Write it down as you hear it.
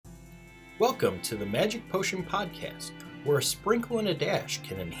Welcome to the Magic Potion Podcast, where a sprinkle and a dash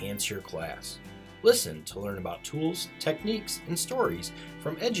can enhance your class. Listen to learn about tools, techniques, and stories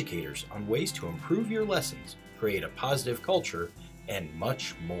from educators on ways to improve your lessons, create a positive culture, and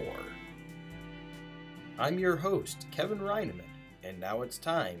much more. I'm your host, Kevin Reineman, and now it's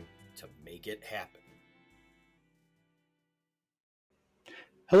time to make it happen.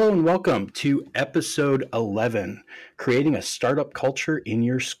 Hello and welcome to episode 11, Creating a Startup Culture in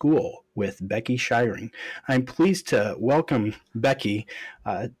Your School with Becky Shiring. I'm pleased to welcome Becky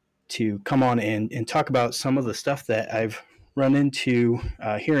to come on and talk about some of the stuff that I've run into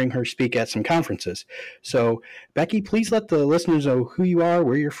hearing her speak at some conferences. So Becky, please let the listeners know who you are,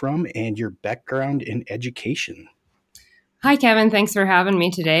 where you're from, and your background in education. Hi, Kevin. Thanks for having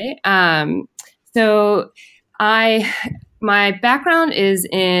me today. My background is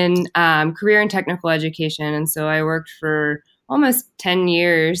in career and technical education, and so I worked for almost 10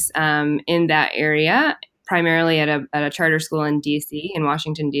 years in that area, primarily at a charter school in D.C., in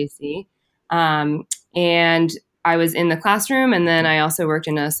Washington, D.C., and I was in the classroom, and then I also worked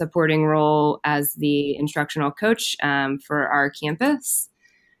in a supporting role as the instructional coach for our campus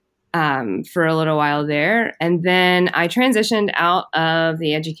for a little while there. And then I transitioned out of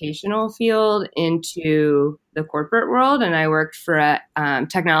the educational field into the corporate world, and I worked for a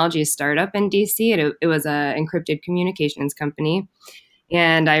technology startup in DC. It was an encrypted communications company,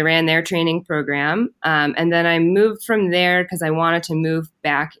 and I ran their training program. And then I moved from there because I wanted to move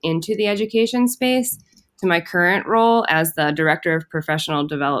back into the education space to my current role as the director of professional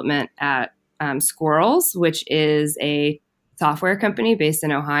development at Squirrels, which is a software company based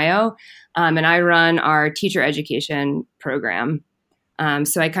in Ohio. And I run our teacher education program.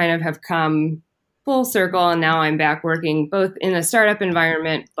 So I kind of have come full circle, and now I'm back working both in a startup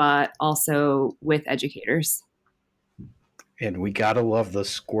environment, but also with educators. And we gotta love the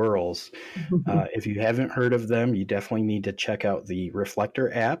Squirrels. If you haven't heard of them, you definitely need to check out the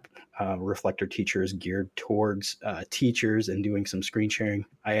Reflector app. Reflector Teacher is geared towards teachers and doing some screen sharing.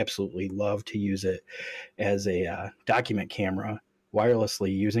 I absolutely love to use it as a document camera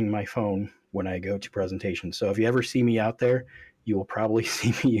wirelessly using my phone when I go to presentations. So if you ever see me out there, you will probably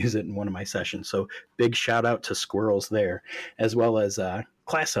see me use it in one of my sessions. So big shout out to Squirrels there, as well as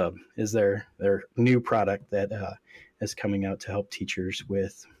ClassHub is their new product that is coming out to help teachers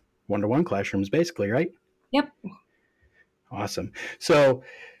with one-to-one classrooms, basically, right? Yep. Awesome. So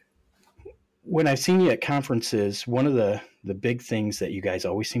when I've seen you at conferences, one of the big things that you guys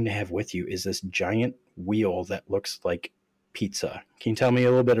always seem to have with you is this giant wheel that looks like pizza. Can you tell me a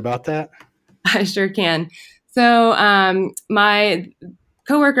little bit about that? I sure can. So my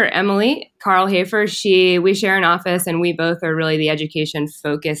coworker, Emily Carl Hafer, we share an office, and we both are really the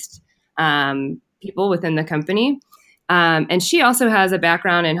education-focused people within the company. And she also has a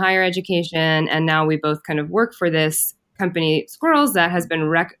background in higher education, and now we both kind of work for this company, Squirrels, that has been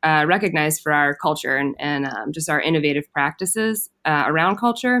recognized for our culture and just our innovative practices around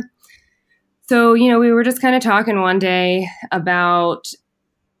culture. So, we were just kind of talking one day about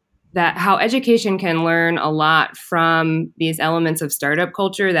that, how education can learn a lot from these elements of startup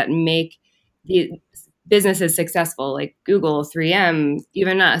culture that make the businesses successful, like Google, 3M,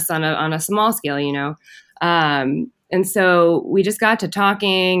 even us on a small scale, And so we just got to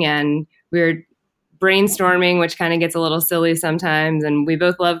talking, and we were brainstorming, which kind of gets a little silly sometimes. And we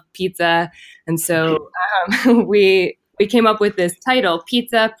both love pizza. And so we came up with this title,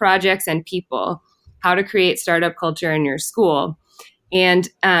 Pizza, Projects, and People: How to Create Startup Culture in Your School. And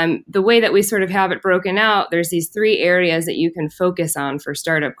the way that we sort of have it broken out, there's these three areas that you can focus on for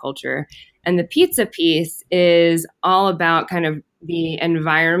startup culture. And the pizza piece is all about kind of the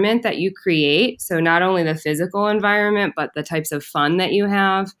environment that you create. So not only the physical environment, but the types of fun that you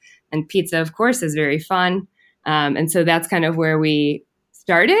have. And pizza, of course, is very fun. And so that's kind of where we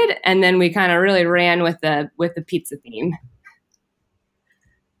started. And then we kind of really ran with the pizza theme.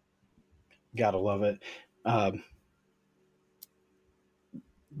 Gotta love it.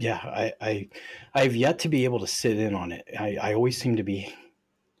 Yeah, I've yet to be able to sit in on it. I always seem to be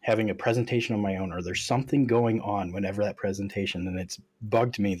having a presentation on my own, or there's something going on whenever that presentation, and it's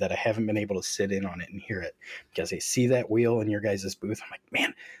bugged me that I haven't been able to sit in on it and hear it, because I see that wheel in your guys' booth. I'm like,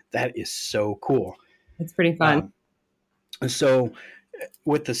 man, that is so cool. It's pretty fun. So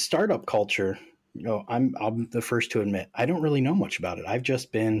with the startup culture, I'm the first to admit, I don't really know much about it. I've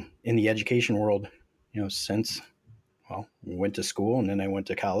just been in the education world, since went to school, and then I went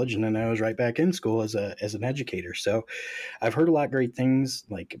to college, and then I was right back in school as an educator. So I've heard a lot of great things,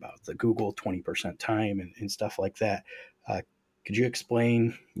 like about the Google 20% time and stuff like that. Could you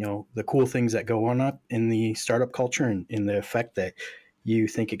explain, the cool things that go on up in the startup culture and in the effect that you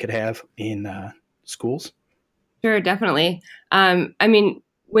think it could have in schools? Sure, definitely. I mean,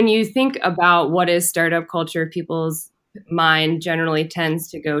 when you think about what is startup culture, people's mind generally tends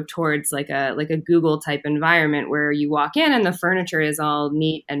to go towards like a Google type environment where you walk in and the furniture is all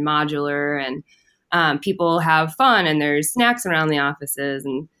neat and modular, and people have fun and there's snacks around the offices,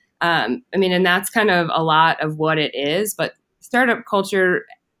 and I mean, and that's kind of a lot of what it is. But startup culture,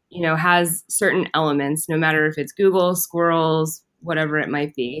 has certain elements, no matter if it's Google, squirrels, whatever it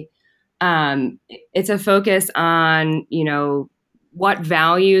might be. It's a focus on, what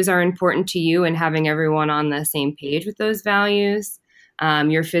values are important to you and having everyone on the same page with those values.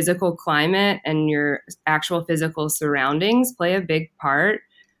 Your physical climate and your actual physical surroundings play a big part.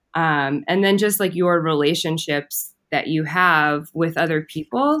 And then just like your relationships that you have with other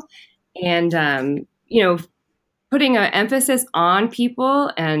people, and, putting an emphasis on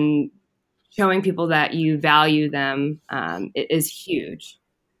people and showing people that you value them is huge.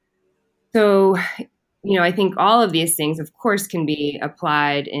 So, I think all of these things, of course, can be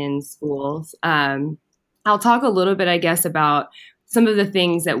applied in schools. I'll talk a little bit, I guess, about some of the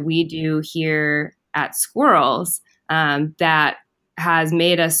things that we do here at Squirrels that has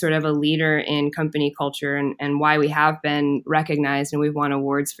made us sort of a leader in company culture, and why we have been recognized and we've won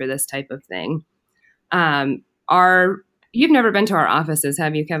awards for this type of thing. You've never been to our offices,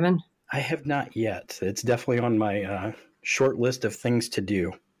 have you, Kevin? I have not yet. It's definitely on my short list of things to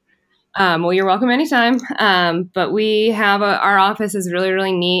do. Well, you're welcome anytime. But we have our office is really,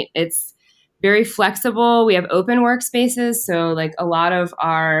 really neat. It's very flexible. We have open workspaces. So like a lot of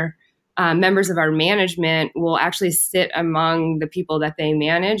our members of our management will actually sit among the people that they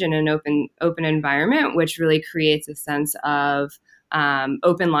manage in an open environment, which really creates a sense of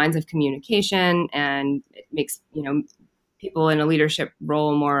open lines of communication, and it makes, people in a leadership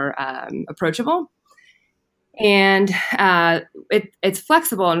role more approachable. And it's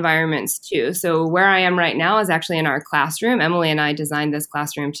flexible environments too. So where I am right now is actually in our classroom. Emily and I designed this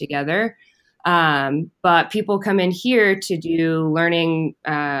classroom together. But people come in here to do learning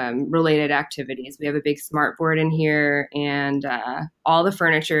related activities. We have a big smart board in here, and all the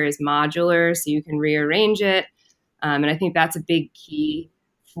furniture is modular, so you can rearrange it. And I think that's a big key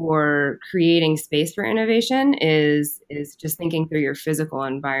for creating space for innovation is just thinking through your physical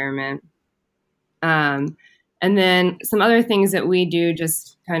environment. And then some other things that we do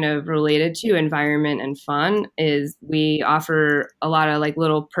just kind of related to environment and fun is we offer a lot of like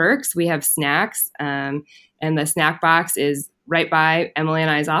little perks. We have snacks, and the snack box is right by Emily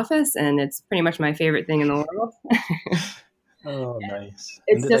and I's office, and it's pretty much my favorite thing in the world. Oh, nice.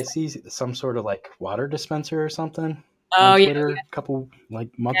 And did I see some sort of like water dispenser or something on Twitter a couple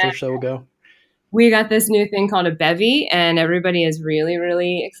months or so ago? We got this new thing called a bevy, and everybody is really,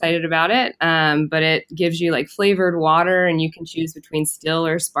 really excited about it. But it gives you like flavored water, and you can choose between still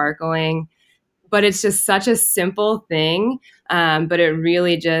or sparkling. But it's just such a simple thing. But it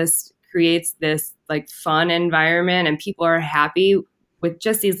really just creates this like fun environment, and people are happy with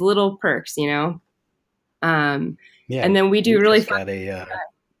just these little perks, Yeah. And then we do really fun.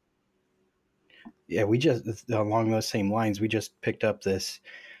 We just, along those same lines, we just picked up this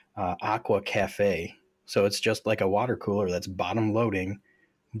Aqua Cafe. So it's just like a water cooler that's bottom loading,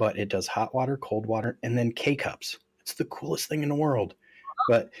 but it does hot water, cold water, and then K-cups. It's the coolest thing in the world.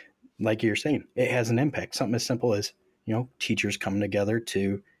 But like you're saying, it has an impact. Something as simple as, teachers come together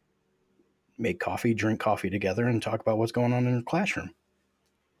to make coffee, drink coffee together, and talk about what's going on in their classroom.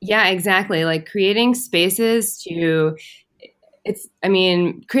 Yeah, exactly. Like creating spaces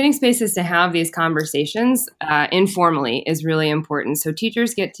creating spaces to have these conversations informally is really important. So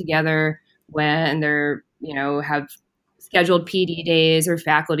teachers get together when they're, have scheduled PD days or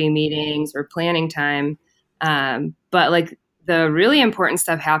faculty meetings or planning time. But like the really important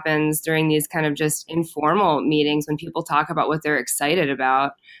stuff happens during these kind of just informal meetings when people talk about what they're excited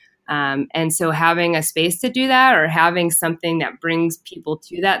about. And so having a space to do that, or having something that brings people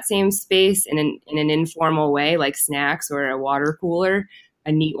to that same space in an informal way, like snacks or a water cooler,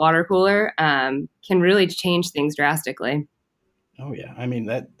 a neat water cooler, can really change things drastically. Oh yeah. I mean,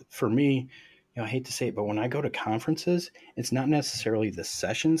 that for me, I hate to say it, but when I go to conferences, it's not necessarily the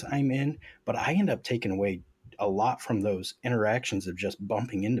sessions I'm in, but I end up taking away a lot from those interactions of just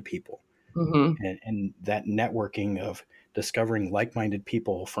bumping into people. Mm-hmm. And that networking of discovering like-minded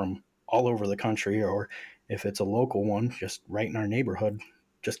people from all over the country, or if it's a local one, just right in our neighborhood,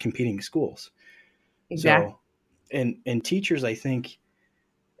 just competing schools. Exactly. So, and teachers, I think,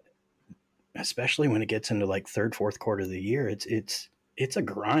 especially when it gets into like third, fourth quarter of the year, it's a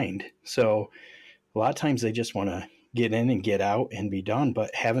grind. So a lot of times they just want to get in and get out and be done.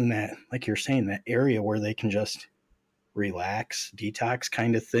 But having that, like you're saying, that area where they can just relax, detox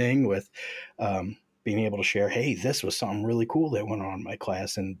kind of thing with being able to share, hey, this was something really cool that went on in my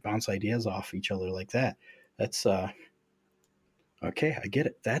class, and bounce ideas off each other like that. That's okay. I get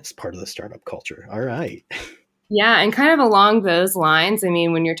it. That's part of the startup culture. All right. Yeah. And kind of along those lines, I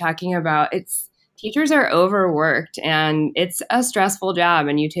mean, when you're talking about teachers are overworked and it's a stressful job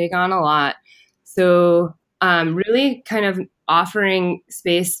and you take on a lot. So really kind of offering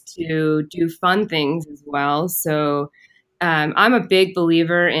space to do fun things as well. So I'm a big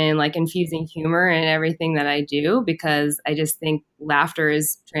believer in like infusing humor in everything that I do, because I just think laughter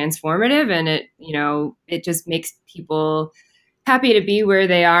is transformative, and it just makes people happy to be where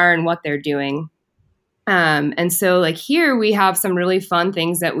they are and what they're doing. And so like here we have some really fun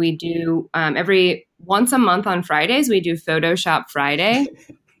things that we do every once a month on Fridays. We do Photoshop Friday.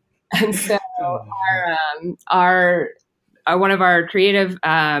 And so our one of our creative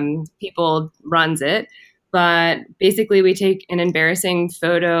people runs it. But basically, we take an embarrassing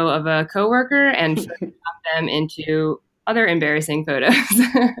photo of a coworker and Photoshop them into other embarrassing photos.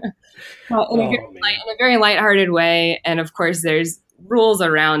 Well, in a very lighthearted way. And of course, there's rules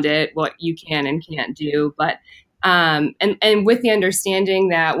around it, what you can and can't do. But and with the understanding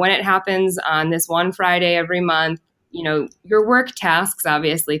that when it happens on this one Friday every month, your work tasks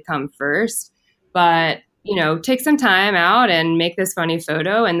obviously come first, but take some time out and make this funny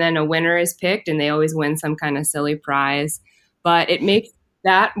photo, and then a winner is picked, and they always win some kind of silly prize. But it makes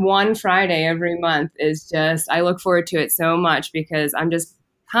that one Friday every month I look forward to it so much, because I'm just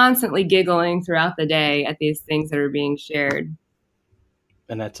constantly giggling throughout the day at these things that are being shared.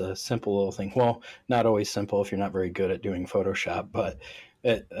 And that's a simple little thing. Well, not always simple if you're not very good at doing Photoshop, but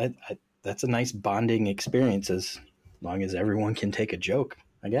that's a nice bonding experience as long as everyone can take a joke,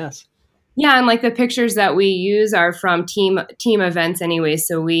 I guess. Yeah, and like the pictures that we use are from team events anyway.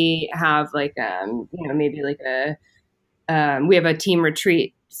 So we have like maybe like we have a team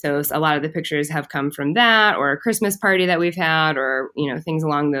retreat. So a lot of the pictures have come from that, or a Christmas party that we've had, or things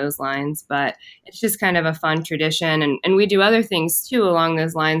along those lines. But it's just kind of a fun tradition, and we do other things too along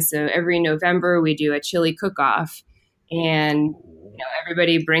those lines. So every November we do a chili cook-off, and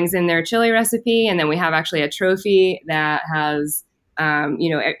everybody brings in their chili recipe, and then we have actually a trophy that has.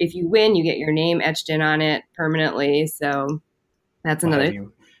 If you win, you get your name etched in on it permanently. So that's another.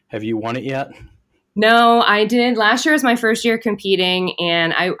 Have you won it yet? No, I did. Last year was my first year competing,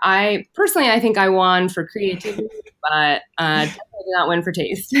 and I personally, I think I won for creativity, but definitely did not win for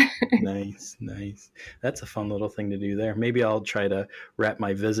taste. Nice. That's a fun little thing to do there. Maybe I'll try to wrap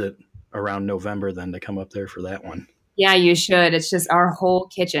my visit around November then to come up there for that one. Yeah, you should. It's just our whole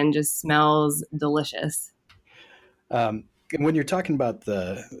kitchen just smells delicious. When you're talking about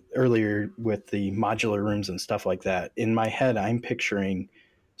earlier with the modular rooms and stuff like that, in my head, I'm picturing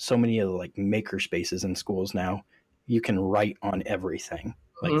so many of the like maker spaces in schools now. You can write on everything,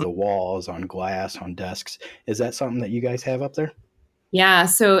 like the walls, on glass, on desks. Is that something that you guys have up there? Yeah.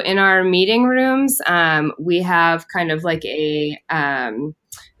 So in our meeting rooms, we have kind of like it's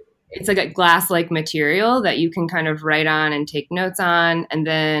like a glass-like material that you can kind of write on and take notes on. And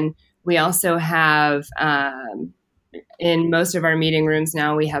then we also have, in most of our meeting rooms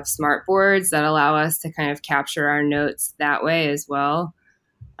now, we have smart boards that allow us to kind of capture our notes that way as well.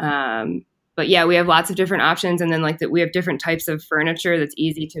 But yeah, we have lots of different options. And then we have different types of furniture that's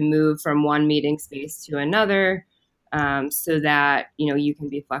easy to move from one meeting space to another, so that, you can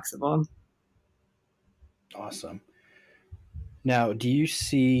be flexible. Awesome. Now, do you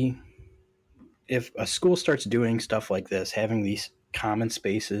see, if a school starts doing stuff like this, having these common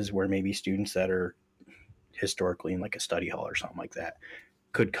spaces where maybe students that are historically in like a study hall or something like that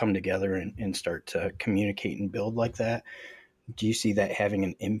could come together and start to communicate and build like that, do you see that having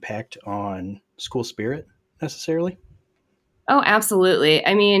an impact on school spirit necessarily? Oh, absolutely.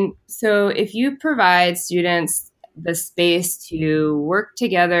 I mean, so if you provide students the space to work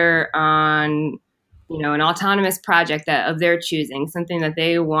together on, an autonomous project of their choosing, something that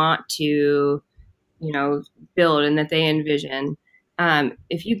they want to, build and that they envision,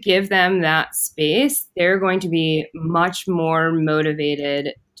 if you give them that space, they're going to be much more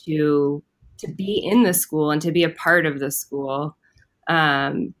motivated to be in the school and to be a part of the school.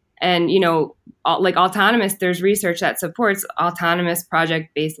 And, like autonomous, there's research that supports autonomous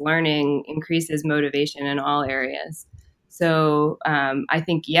project-based learning increases motivation in all areas. So I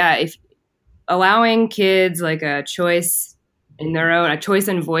think, if allowing kids like a choice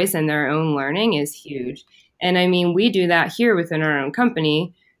and voice in their own learning is huge. And I mean, we do that here within our own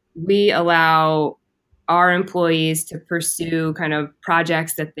company. We allow our employees to pursue kind of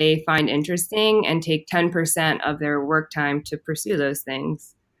projects that they find interesting and take 10% of their work time to pursue those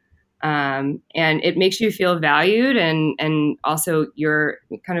things. And it makes you feel valued, and also you're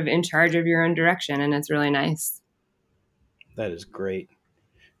kind of in charge of your own direction, and it's really nice. That is great.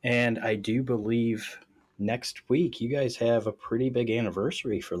 And I do believe next week you guys have a pretty big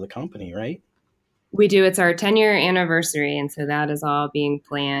anniversary for the company, right? We do. It's our 10-year anniversary, and so that is all being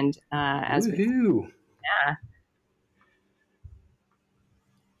planned as Woohoo! Yeah.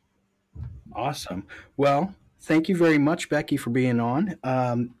 Awesome. Well, thank you very much, Becky, for being on.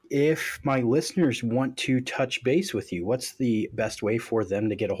 If my listeners want to touch base with you, what's the best way for them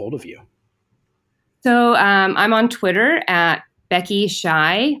to get a hold of you? So I'm on Twitter at Becky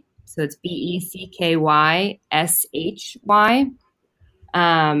Shy. So it's BECKYSHY.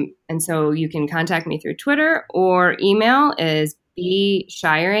 And so you can contact me through Twitter, or email is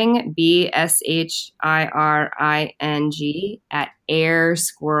bshiring, BSHIRING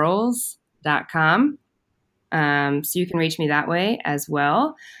 @airsquirrels.com. So you can reach me that way as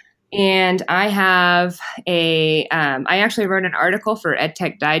well. And I have I actually wrote an article for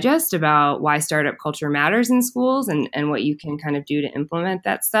EdTech Digest about why startup culture matters in schools, and what you can kind of do to implement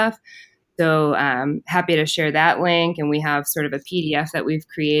that stuff. So happy to share that link. And we have sort of a PDF that we've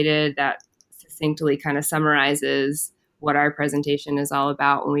created that succinctly kind of summarizes what our presentation is all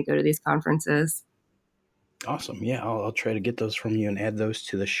about when we go to these conferences. Awesome. Yeah, I'll try to get those from you and add those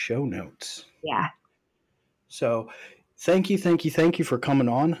to the show notes. Yeah. So thank you for coming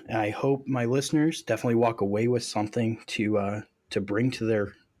on. I hope my listeners definitely walk away with something to bring to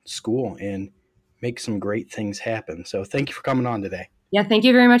their school and make some great things happen. So thank you for coming on today. Yeah, thank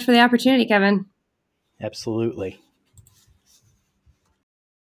you very much for the opportunity, Kevin. Absolutely.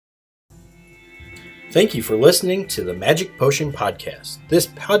 Thank you for listening to the Magic Potion Podcast. This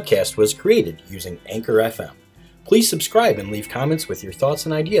podcast was created using Anchor FM. Please subscribe and leave comments with your thoughts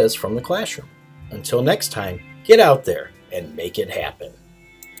and ideas from the classroom. Until next time, get out there and make it happen.